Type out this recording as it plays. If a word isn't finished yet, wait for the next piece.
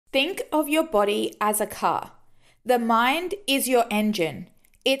Think of your body as a car. The mind is your engine.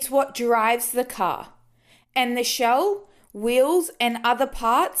 It's what drives the car. And the shell, wheels, and other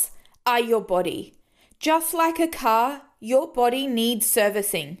parts are your body. Just like a car, your body needs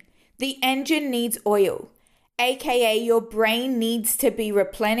servicing. The engine needs oil, aka your brain needs to be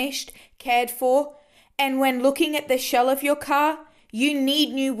replenished, cared for. And when looking at the shell of your car, you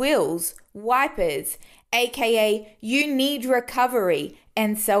need new wheels, wipers, aka you need recovery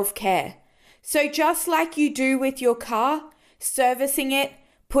and self-care. So just like you do with your car, servicing it,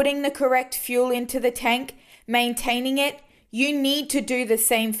 putting the correct fuel into the tank, maintaining it, you need to do the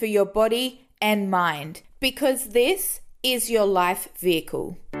same for your body and mind, because this is your life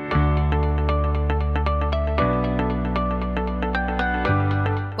vehicle.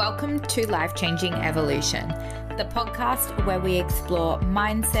 Welcome to Life Changing Evolution, the podcast where we explore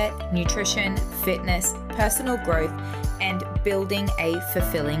mindset, nutrition, fitness, personal growth, and building a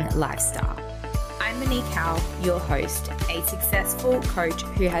fulfilling lifestyle. I'm Monique Howe, your host, a successful coach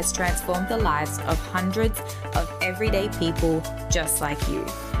who has transformed the lives of hundreds of everyday people just like you,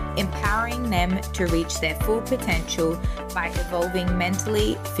 empowering them to reach their full potential by evolving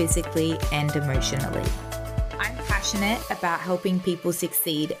mentally, physically, and emotionally. I'm passionate about helping people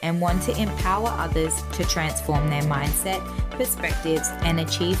succeed and want to empower others to transform their mindset, perspectives, and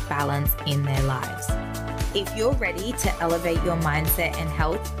achieve balance in their lives. If you're ready to elevate your mindset and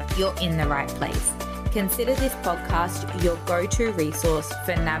health, you're in the right place. Consider this podcast your go-to resource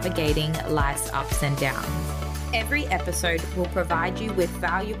for navigating life's ups and downs. Every episode will provide you with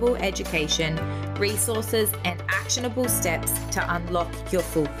valuable education, resources, and actionable steps to unlock your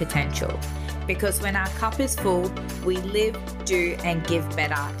full potential. Because when our cup is full, we live, do, and give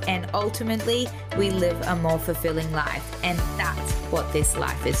better. And ultimately, we live a more fulfilling life. And that's what this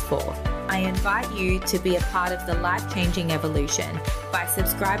life is for. I invite you to be a part of the life-changing evolution by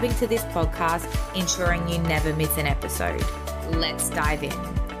subscribing to this podcast, ensuring you never miss an episode. Let's dive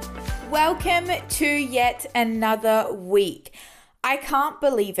in. Welcome to yet another week. I can't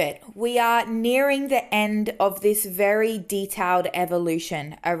believe it. We are nearing the end of this very detailed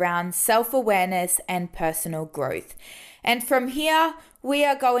evolution around self-awareness and personal growth. And from here, we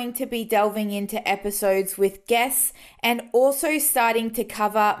are going to be delving into episodes with guests and also starting to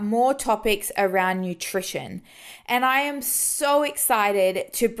cover more topics around nutrition. And I am so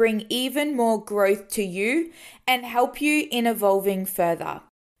excited to bring even more growth to you and help you in evolving further.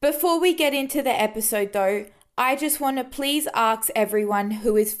 Before we get into the episode though, I just want to please ask everyone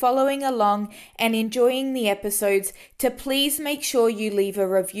who is following along and enjoying the episodes to please make sure you leave a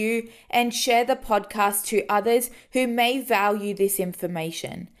review and share the podcast to others who may value this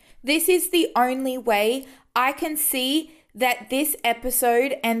information. This is the only way I can see that this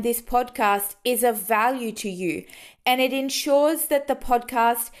episode and this podcast is of value to you, and it ensures that the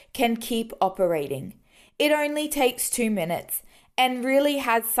podcast can keep operating. It only takes 2 minutes. And really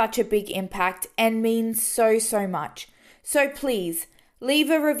has such a big impact and means so much. So please leave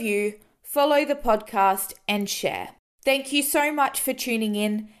a review, follow the podcast, and share. Thank you so much for tuning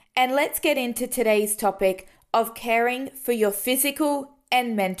in, and let's get into today's topic of caring for your physical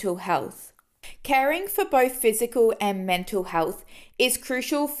and mental health. Caring for both physical and mental health is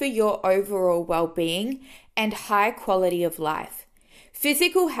crucial for your overall well-being and high quality of life.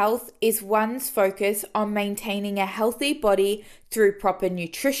 Physical health is one's focus on maintaining a healthy body through proper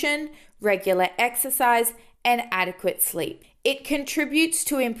nutrition, regular exercise, and adequate sleep. It contributes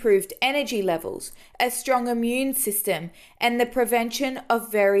to improved energy levels, a strong immune system, and the prevention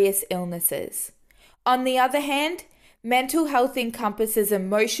of various illnesses. On the other hand, mental health encompasses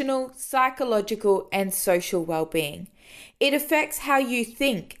emotional, psychological, and social well-being. It affects how you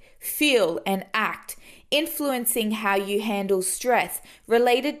think, feel, and act, influencing how you handle stress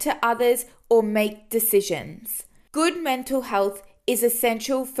related to others or make decisions. Good mental health is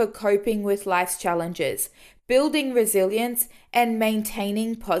essential for coping with life's challenges, building resilience, and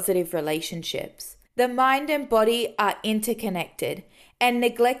maintaining positive relationships. The mind and body are interconnected, and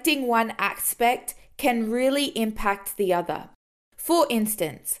neglecting one aspect can really impact the other. For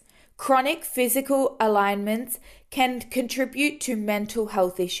instance, chronic physical alignments can contribute to mental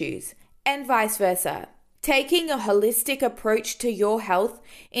health issues, and vice versa. Taking a holistic approach to your health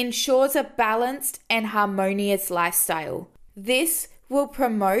ensures a balanced and harmonious lifestyle. This will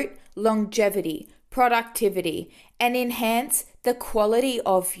promote longevity, productivity, and enhance the quality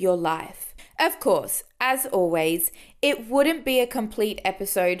of your life. Of course, as always, it wouldn't be a complete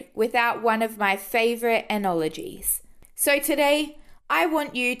episode without one of my favorite analogies. So today, I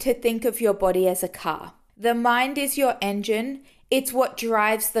want you to think of your body as a car. The mind is your engine, it's what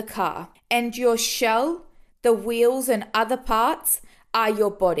drives the car, and your shell, the wheels and other parts, are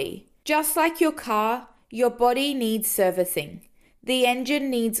your body. Just like your car, your body needs servicing. The engine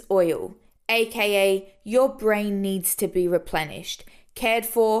needs oil, aka your brain needs to be replenished, cared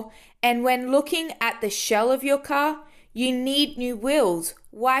for, and when looking at the shell of your car, you need new wheels,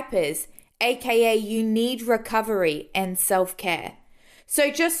 wipers, aka you need recovery and self-care. So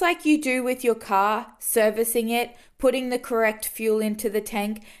just like you do with your car, servicing it, putting the correct fuel into the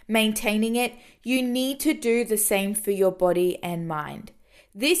tank, maintaining it, you need to do the same for your body and mind.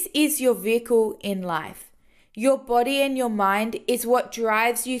 This is your vehicle in life. Your body and your mind is what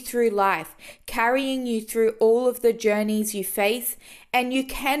drives you through life, carrying you through all of the journeys you face, and you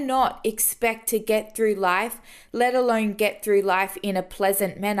cannot expect to get through life, let alone get through life in a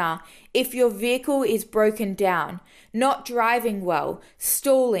pleasant manner, if your vehicle is broken down, not driving well,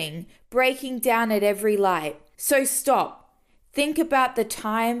 stalling, breaking down at every light. So stop. Think about the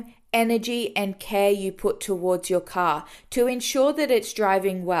time, energy, and care you put towards your car to ensure that it's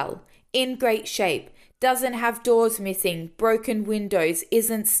driving well, in great shape, doesn't have doors missing, broken windows,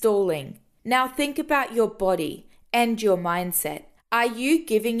 isn't stalling. Now think about your body and your mindset. Are you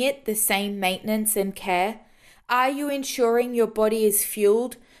giving it the same maintenance and care? Are you ensuring your body is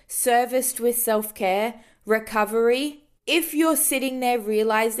fueled, serviced with self-care, recovery? If you're sitting there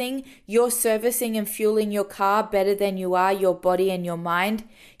realizing you're servicing and fueling your car better than you are your body and your mind,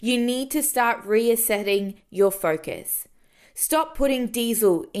 you need to start resetting your focus. Stop putting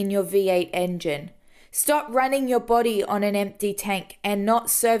diesel in your V8 engine. Stop running your body on an empty tank and not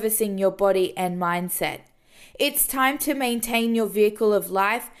servicing your body and mindset. It's time to maintain your vehicle of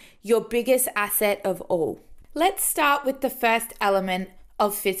life, your biggest asset of all. Let's start with the first element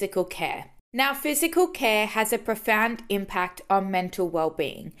of physical care. Now, physical care has a profound impact on mental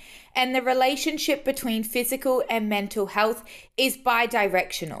well-being, and the relationship between physical and mental health is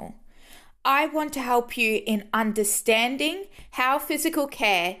bi-directional. I want to help you in understanding how physical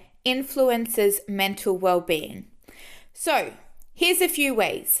care influences mental well-being. So, here's a few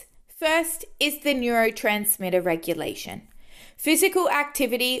ways. First is the neurotransmitter regulation. Physical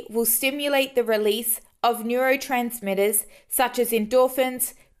activity will stimulate the release of neurotransmitters such as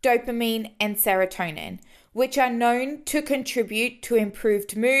endorphins, dopamine, and serotonin, which are known to contribute to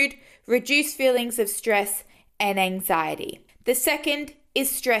improved mood, reduced feelings of stress, and anxiety. The second is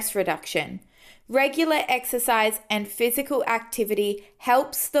stress reduction. Regular exercise and physical activity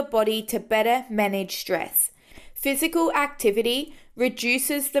helps the body to better manage stress. Physical activity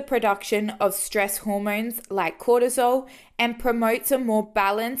reduces the production of stress hormones like cortisol and promotes a more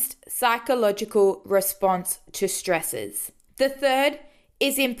balanced psychological response to stresses. The third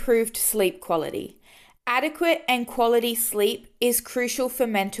is improved sleep quality. Adequate and quality sleep is crucial for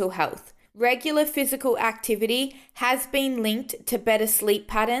mental health. Regular physical activity has been linked to better sleep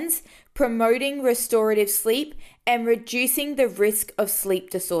patterns, promoting restorative sleep and reducing the risk of sleep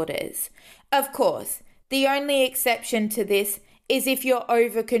disorders. Of course, the only exception to this is if you're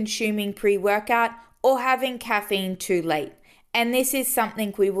over-consuming pre-workout or having caffeine too late, and this is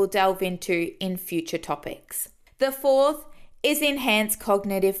something we will delve into in future topics. The fourth is enhanced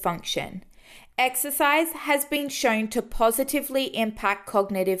cognitive function. Exercise has been shown to positively impact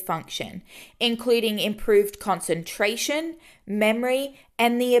cognitive function, including improved concentration, memory,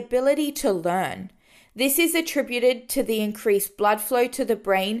 and the ability to learn. This is attributed to the increased blood flow to the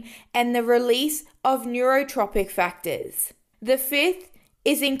brain and the release of neurotropic factors. The fifth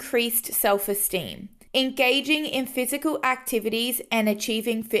is increased self-esteem. Engaging in physical activities and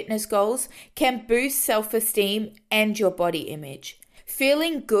achieving fitness goals can boost self-esteem and your body image.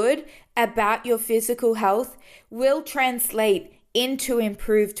 Feeling good about your physical health will translate into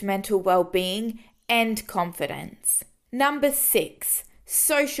improved mental well-being and confidence. Number 6,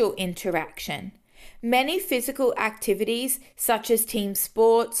 social interaction. Many physical activities such as team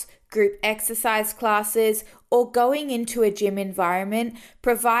sports, group exercise classes, or going into a gym environment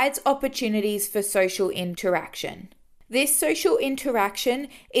provides opportunities for social interaction. This social interaction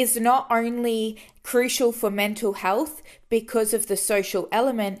is not only crucial for mental health because of the social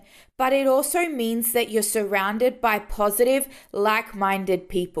element, but it also means that you're surrounded by positive, like-minded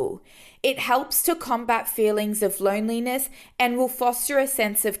people. It helps to combat feelings of loneliness and will foster a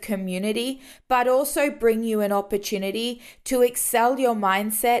sense of community, but also bring you an opportunity to excel your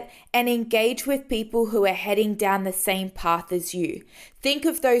mindset and engage with people who are heading down the same path as you. Think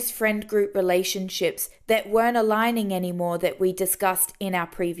of those friend group relationships that weren't aligning anymore that we discussed in our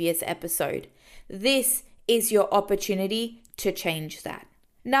previous episode. This is your opportunity to change that.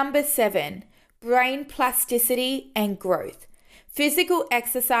 Number 7, brain plasticity and growth. Physical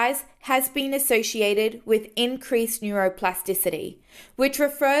exercise has been associated with increased neuroplasticity, which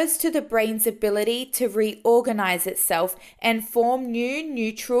refers to the brain's ability to reorganize itself and form new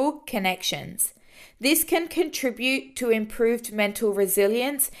neutral connections. This can contribute to improved mental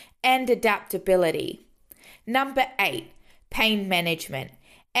resilience and adaptability. Number 8, pain management.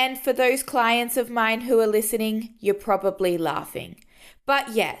 And for those clients of mine who are listening, you're probably laughing. But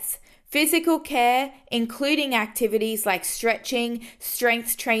yes, physical care, including activities like stretching,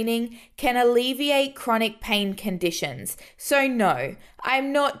 strength training, can alleviate chronic pain conditions. So no,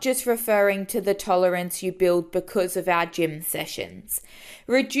 I'm not just referring to the tolerance you build because of our gym sessions.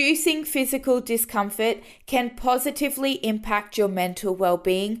 Reducing physical discomfort can positively impact your mental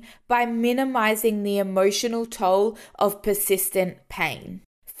well-being by minimizing the emotional toll of persistent pain.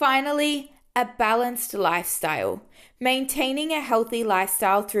 Finally, a balanced lifestyle. Maintaining a healthy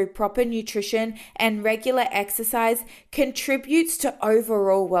lifestyle through proper nutrition and regular exercise contributes to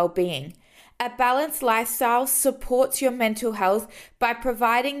overall well-being. A balanced lifestyle supports your mental health by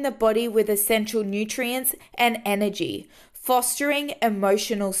providing the body with essential nutrients and energy, fostering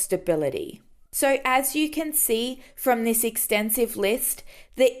emotional stability. So as you can see from this extensive list,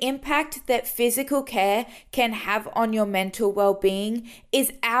 the impact that physical care can have on your mental well-being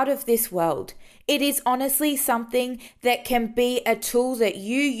is out of this world. It is honestly something that can be a tool that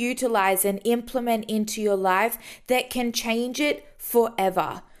you utilize and implement into your life that can change it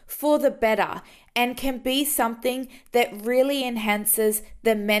forever, for the better, and can be something that really enhances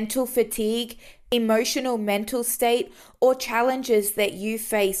the mental fatigue, emotional mental state, or challenges that you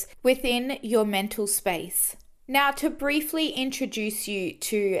face within your mental space. Now, to briefly introduce you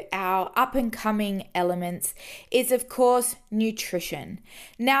to our up-and-coming elements is, of course, nutrition.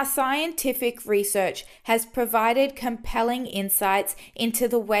 Now, scientific research has provided compelling insights into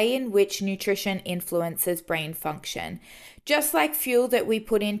the way in which nutrition influences brain function. Just like fuel that we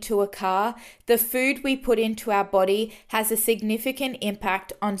put into a car, the food we put into our body has a significant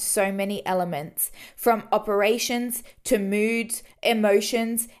impact on so many elements, from operations to moods,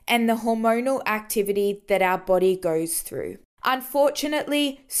 emotions, and the hormonal activity that our body goes through.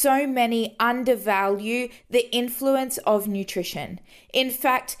 Unfortunately, so many undervalue the influence of nutrition. In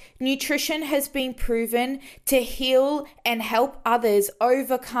fact, nutrition has been proven to heal and help others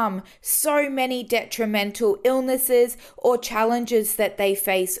overcome so many detrimental illnesses or challenges that they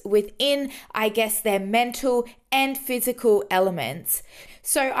face within, their mental and physical elements.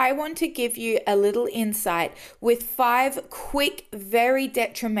 So I want to give you a little insight with 5 quick, very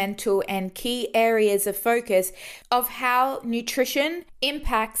detrimental and key areas of focus of how nutrition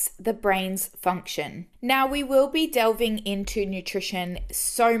impacts the brain's function. Now, we will be delving into nutrition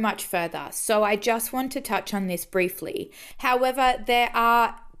so much further, so I just want to touch on this briefly. However, there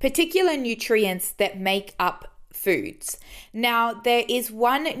are particular nutrients that make up foods. Now, there is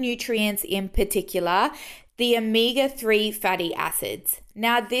one nutrient in particular, the omega-3 fatty acids.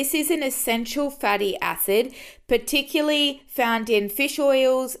 Now, this is an essential fatty acid, particularly found in fish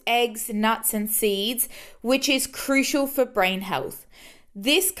oils, eggs, nuts, and seeds, which is crucial for brain health.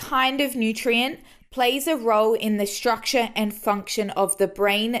 This kind of nutrient plays a role in the structure and function of the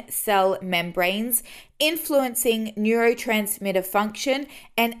brain cell membranes, influencing neurotransmitter function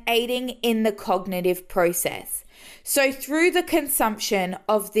and aiding in the cognitive process. So through the consumption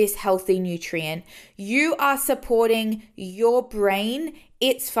of this healthy nutrient, you are supporting your brain,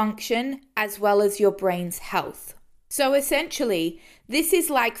 its function, as well as your brain's health. So essentially, this is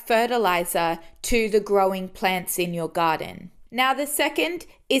like fertilizer to the growing plants in your garden. Now, the second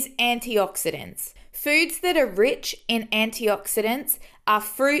is antioxidants. Foods that are rich in antioxidants are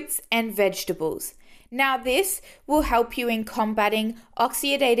fruits and vegetables. Now, this will help you in combating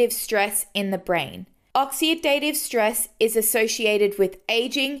oxidative stress in the brain. Oxidative stress is associated with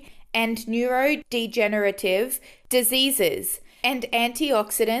aging and neurodegenerative diseases, and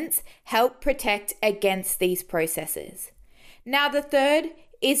antioxidants help protect against these processes. Now, the third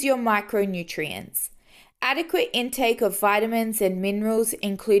is your micronutrients. Adequate intake of vitamins and minerals,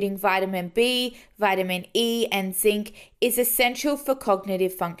 including vitamin B, vitamin E, and zinc, is essential for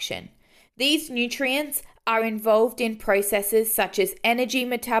cognitive function. These nutrients are involved in processes such as energy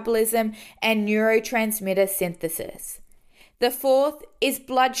metabolism and neurotransmitter synthesis. The fourth is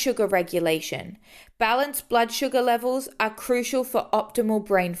blood sugar regulation. Balanced blood sugar levels are crucial for optimal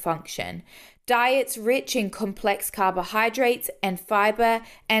brain function. Diets rich in complex carbohydrates and fiber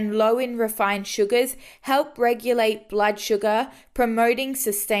and low in refined sugars help regulate blood sugar, promoting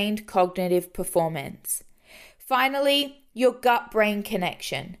sustained cognitive performance. Finally, your gut-brain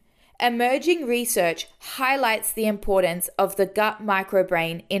connection. Emerging research highlights the importance of the gut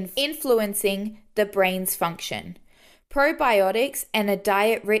microbrain in influencing the brain's function. Probiotics and a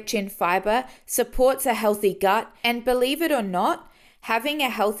diet rich in fiber supports a healthy gut, and believe it or not, having a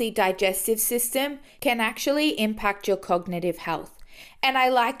healthy digestive system can actually impact your cognitive health. And I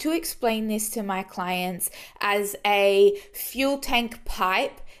like to explain this to my clients as a fuel tank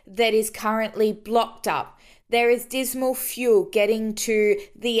pipe that is currently blocked up. There is dismal fuel getting to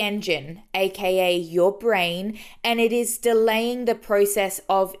the engine, aka your brain, and it is delaying the process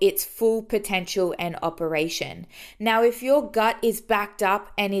of its full potential and operation. Now, if your gut is backed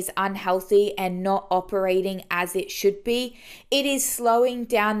up and is unhealthy and not operating as it should be, it is slowing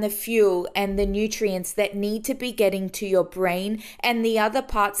down the fuel and the nutrients that need to be getting to your brain and the other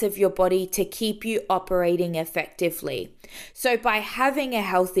parts of your body to keep you operating effectively. So by having a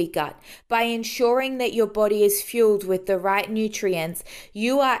healthy gut, by ensuring that your body is fueled with the right nutrients,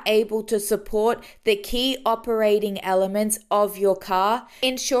 you are able to support the key operating elements of your car,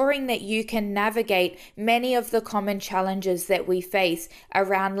 ensuring that you can navigate many of the common challenges that we face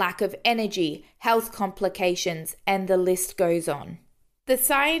around lack of energy, health complications, and the list goes on. The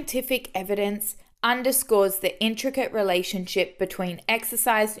scientific evidence underscores the intricate relationship between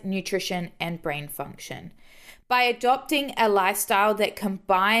exercise, nutrition, and brain function. By adopting a lifestyle that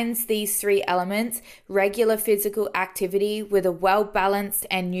combines these three elements, regular physical activity with a well-balanced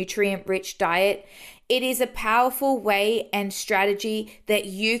and nutrient-rich diet, it is a powerful way and strategy that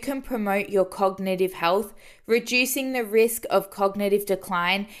you can promote your cognitive health, reducing the risk of cognitive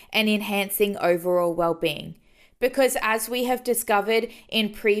decline and enhancing overall well-being. Because as we have discovered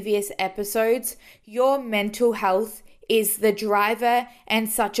in previous episodes, your mental health is the driver and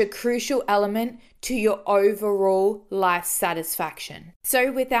such a crucial element to your overall life satisfaction.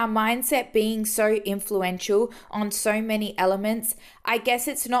 So with our mindset being so influential on so many elements, I guess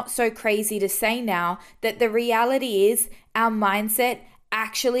it's not so crazy to say now that the reality is our mindset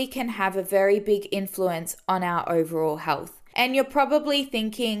actually can have a very big influence on our overall health. And you're probably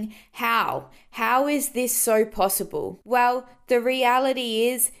thinking, how? How is this so possible? Well, the reality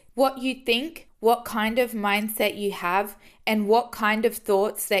is what you think, what kind of mindset you have, and what kind of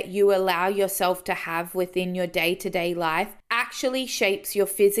thoughts that you allow yourself to have within your day-to-day life actually shapes your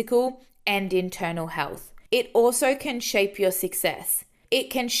physical and internal health. It also can shape your success. It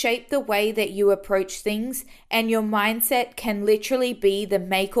can shape the way that you approach things, and your mindset can literally be the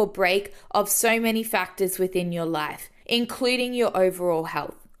make or break of so many factors within your life, including your overall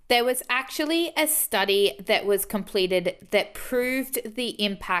health. There was actually a study that was completed that proved the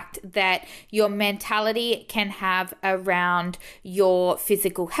impact that your mentality can have around your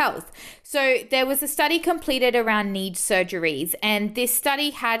physical health. So there was a study completed around knee surgeries, and this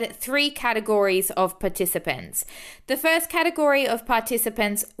study had 3 categories of participants. The first category of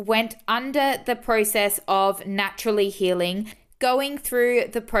participants went under the process of naturally healing, going through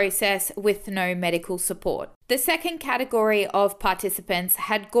the process with no medical support. The second category of participants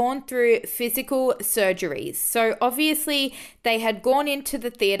had gone through physical surgeries. So obviously they had gone into the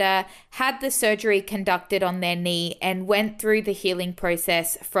theater, had the surgery conducted on their knee, and went through the healing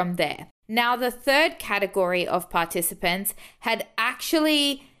process from there. Now, the third category of participants had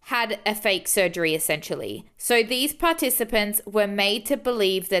actually had a fake surgery essentially. So these participants were made to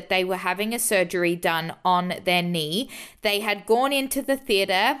believe that they were having a surgery done on their knee. They had gone into the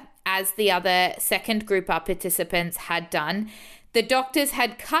theater as the other second group of participants had done. The doctors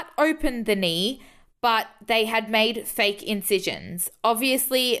had cut open the knee, but they had made fake incisions,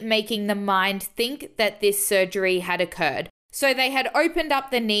 obviously making the mind think that this surgery had occurred. So they had opened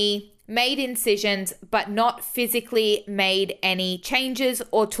up the knee, made incisions, but not physically made any changes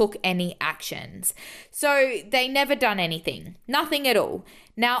or took any actions. So they never done anything, nothing at all.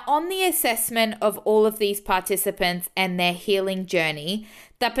 Now, on the assessment of all of these participants and their healing journey,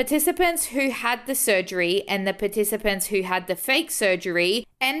 the participants who had the surgery and the participants who had the fake surgery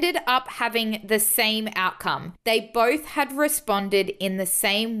ended up having the same outcome. They both had responded in the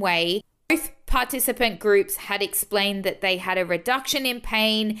same way. Both participant groups had explained that they had a reduction in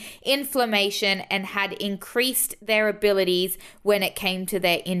pain, inflammation, and had increased their abilities when it came to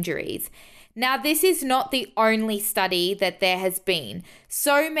their injuries. Now, this is not the only study that there has been.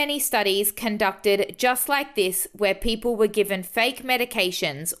 So many studies conducted just like this, where people were given fake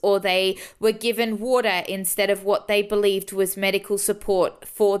medications or they were given water instead of what they believed was medical support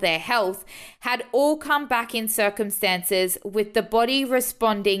for their health, had all come back in circumstances with the body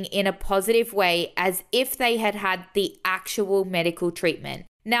responding in a positive way as if they had had the actual medical treatment.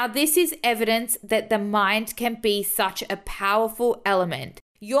 Now, this is evidence that the mind can be such a powerful element.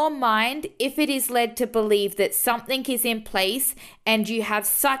 Your mind, if it is led to believe that something is in place and you have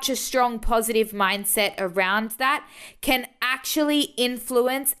such a strong positive mindset around that, can actually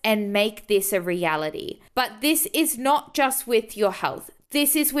influence and make this a reality. But this is not just with your health.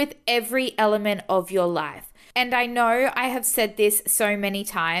 This is with every element of your life. And I know I have said this so many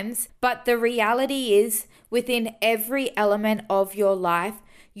times, but the reality is within every element of your life,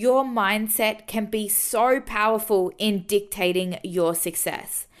 your mindset can be so powerful in dictating your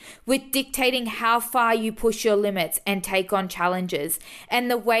success, with dictating how far you push your limits and take on challenges, and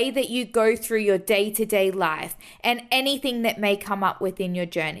the way that you go through your day-to-day life and anything that may come up within your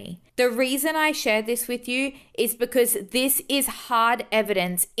journey. The reason I share this with you is because this is hard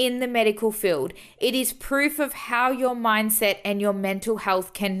evidence in the medical field. It is proof of how your mindset and your mental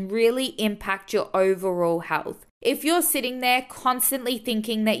health can really impact your overall health. If you're sitting there constantly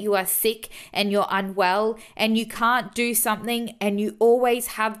thinking that you are sick and you're unwell and you can't do something and you always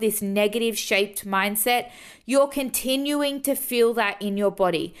have this negative shaped mindset, you're continuing to feel that in your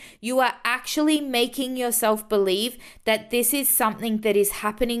body. You are actually making yourself believe that this is something that is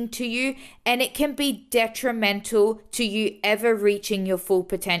happening to you, and it can be detrimental to you ever reaching your full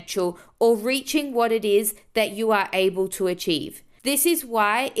potential or reaching what it is that you are able to achieve. This is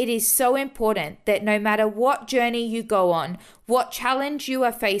why it is so important that no matter what journey you go on, what challenge you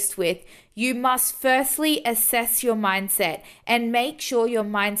are faced with, you must firstly assess your mindset and make sure your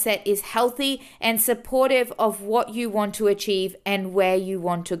mindset is healthy and supportive of what you want to achieve and where you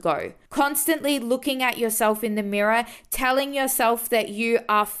want to go. Constantly looking at yourself in the mirror, telling yourself that you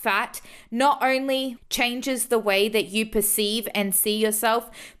are fat, not only changes the way that you perceive and see yourself,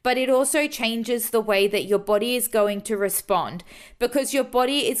 but it also changes the way that your body is going to respond, because your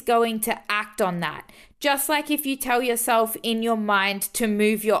body is going to act on that. Just like if you tell yourself in your mind to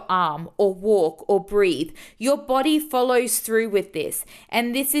move your arm or walk or breathe, your body follows through with this.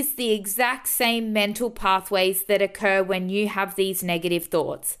 And this is the exact same mental pathways that occur when you have these negative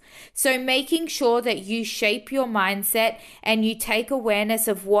thoughts. So making sure that you shape your mindset and you take awareness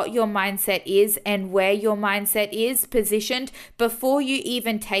of what your mindset is and where your mindset is positioned before you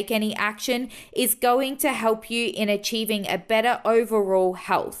even take any action is going to help you in achieving a better overall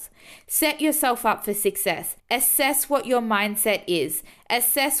health. Set yourself up for success. Assess what your mindset is.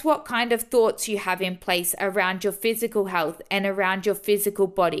 Assess what kind of thoughts you have in place around your physical health and around your physical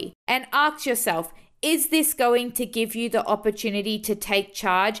body. And ask yourself, is this going to give you the opportunity to take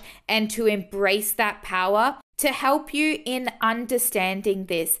charge and to embrace that power? To help you in understanding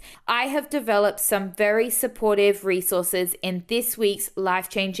this, I have developed some very supportive resources in this week's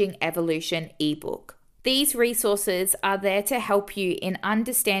Life-Changing Evolution ebook. These resources are there to help you in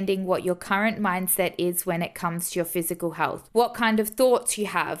understanding what your current mindset is when it comes to your physical health, what kind of thoughts you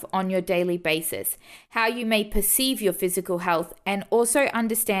have on your daily basis, how you may perceive your physical health, and also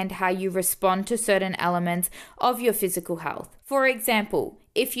understand how you respond to certain elements of your physical health. For example,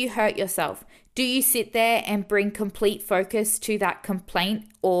 if you hurt yourself, do you sit there and bring complete focus to that complaint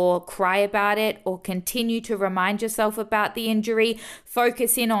or cry about it or continue to remind yourself about the injury,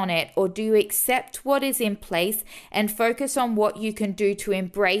 focus in on it, or do you accept what is in place and focus on what you can do to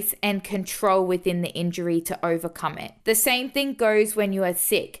embrace and control within the injury to overcome it? The same thing goes when you are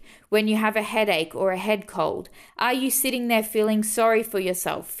sick. When you have a headache or a head cold, are you sitting there feeling sorry for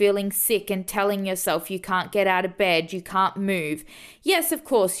yourself, feeling sick and telling yourself you can't get out of bed, you can't move? Yes, of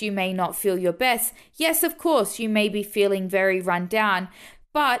course, you may not feel your best. Yes, of course, you may be feeling very run down,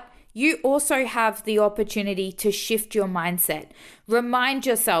 but you also have the opportunity to shift your mindset. Remind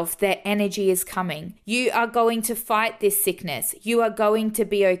yourself that energy is coming. You are going to fight this sickness. You are going to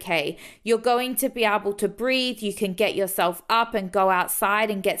be okay. You're going to be able to breathe. You can get yourself up and go outside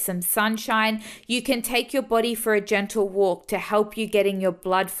and get some sunshine. You can take your body for a gentle walk to help you getting your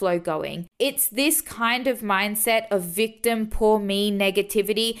blood flow going. It's this kind of mindset of victim, poor me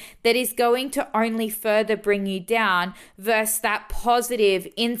negativity that is going to only further bring you down versus that positive,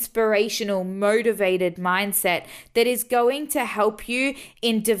 inspirational, motivated mindset that is going to help you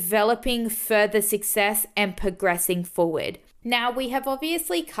in developing further success and progressing forward. Now, we have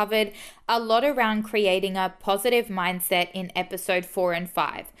obviously covered a lot around creating a positive mindset in episode 4 and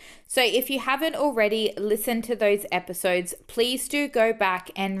 5. So if you haven't already listened to those episodes, please do go back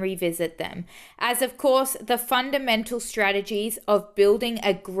and revisit them. As of course, the fundamental strategies of building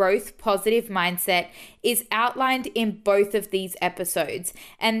a growth positive mindset is outlined in both of these episodes,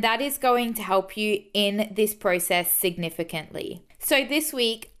 and that is going to help you in this process significantly. So this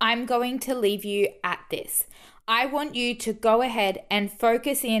week, I'm going to leave you at this. I want you to go ahead and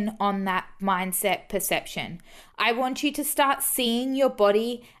focus in on that mindset perception. I want you to start seeing your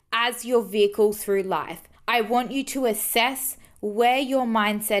body as your vehicle through life. I want you to assess where your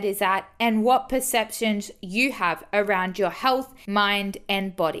mindset is at, and what perceptions you have around your health, mind,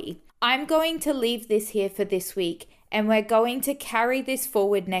 and body. I'm going to leave this here for this week, and we're going to carry this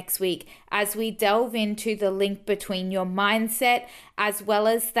forward next week as we delve into the link between your mindset as well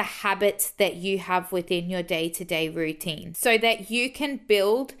as the habits that you have within your day-to-day routine, so that you can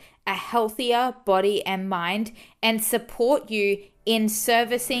build a healthier body and mind and support you in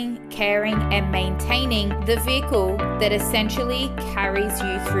servicing, caring, and maintaining the vehicle that essentially carries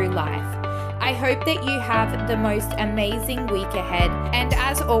you through life. I hope that you have the most amazing week ahead. And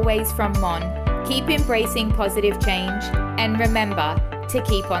as always from Mon, keep embracing positive change and remember to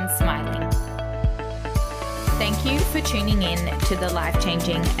keep on smiling. Thank you for tuning in to the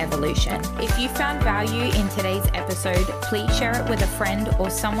Life-Changing Evolution. If you found value in today's episode, please share it with a friend or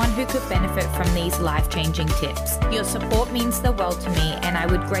someone who could benefit from these life-changing tips. Your support means the world to me, and I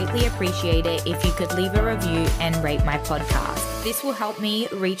would greatly appreciate it if you could leave a review and rate my podcast. This will help me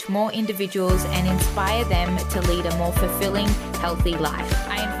reach more individuals and inspire them to lead a more fulfilling, healthy life.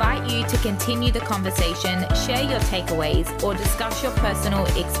 I invite you to continue the conversation, share your takeaways, or discuss your personal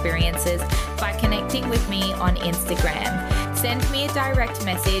experiences by connecting with me on Instagram. Send me a direct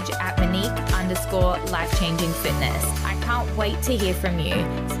message at Monique_lifechangingfitness. I can't wait to hear from you.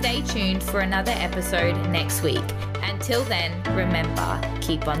 Stay tuned for another episode next week. Until then, remember,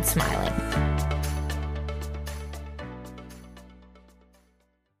 keep on smiling.